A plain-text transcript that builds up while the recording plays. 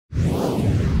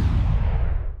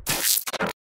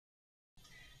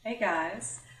Hey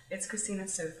guys, it's Christina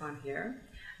Sofon here.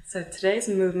 So today's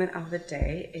movement of the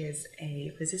day is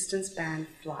a resistance band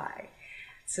fly.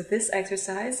 So this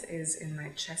exercise is in my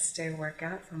chest day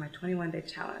workout for my 21-day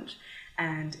challenge.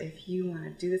 And if you want to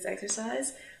do this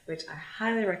exercise, which I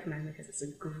highly recommend because it's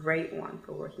a great one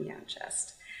for working out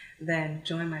chest, then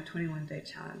join my 21-day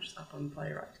challenge up on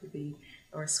BodyRock TV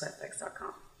or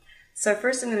sweatflex.com. So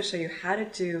first I'm going to show you how to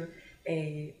do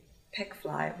a pec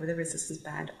fly with a resistance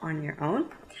band on your own,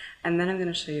 and then I'm going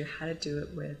to show you how to do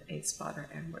it with a spotter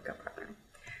and workout partner.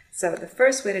 So the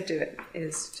first way to do it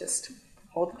is just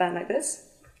hold the band like this,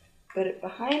 put it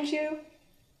behind you,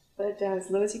 put it down as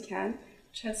low as you can,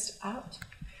 chest out.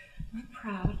 We're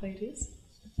proud, ladies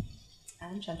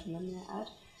and gentlemen, may I add.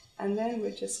 And then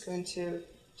we're just going to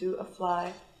do a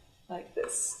fly like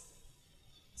this.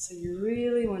 So you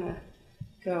really want to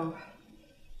go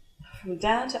from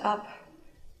down to up.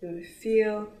 You want to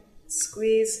feel,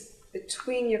 squeeze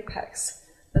between your pecs.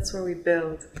 That's where we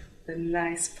build the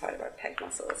nice part of our pec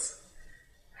muscles.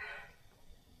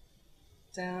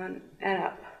 Down and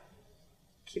up.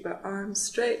 Keep our arms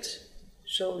straight,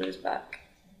 shoulders back.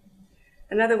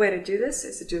 Another way to do this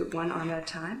is to do it one arm at a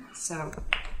time. So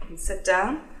you can sit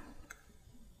down,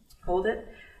 hold it.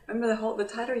 Remember, the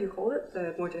tighter you hold it,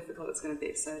 the more difficult it's going to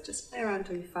be. So just play around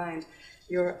until you find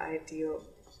your ideal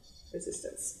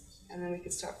resistance. And then we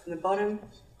can start from the bottom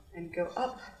and go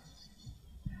up.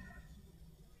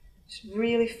 Just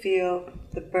really feel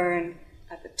the burn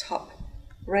at the top,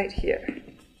 right here.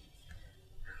 I'm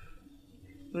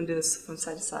going to do this from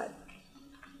side to side.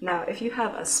 Now, if you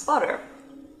have a spotter,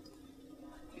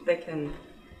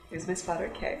 here's my spotter,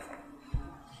 Kay.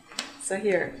 So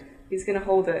here, he's going to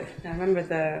hold it. Now remember,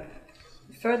 the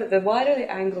wider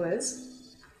the angle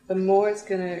is, the more it's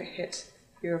going to hit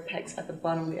your pecs at the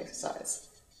bottom of the exercise.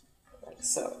 Like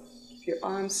so. Keep your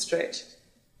arms straight,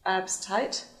 abs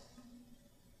tight.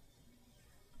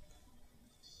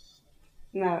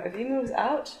 Now, if he moves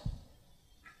out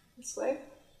this way,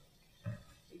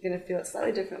 you're going to feel it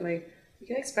slightly differently. You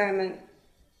can experiment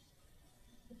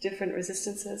with different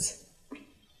resistances.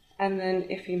 And then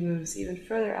if he moves even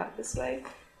further out this way,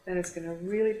 then it's going to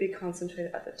really be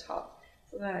concentrated at the top.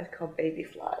 So that I call baby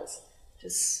flies.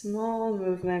 Just small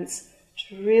movements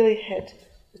to really hit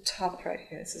the top right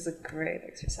here. This is a great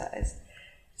exercise.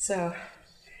 So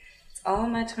it's all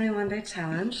my 21-day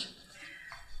challenge.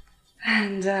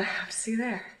 And I'll see you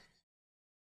there.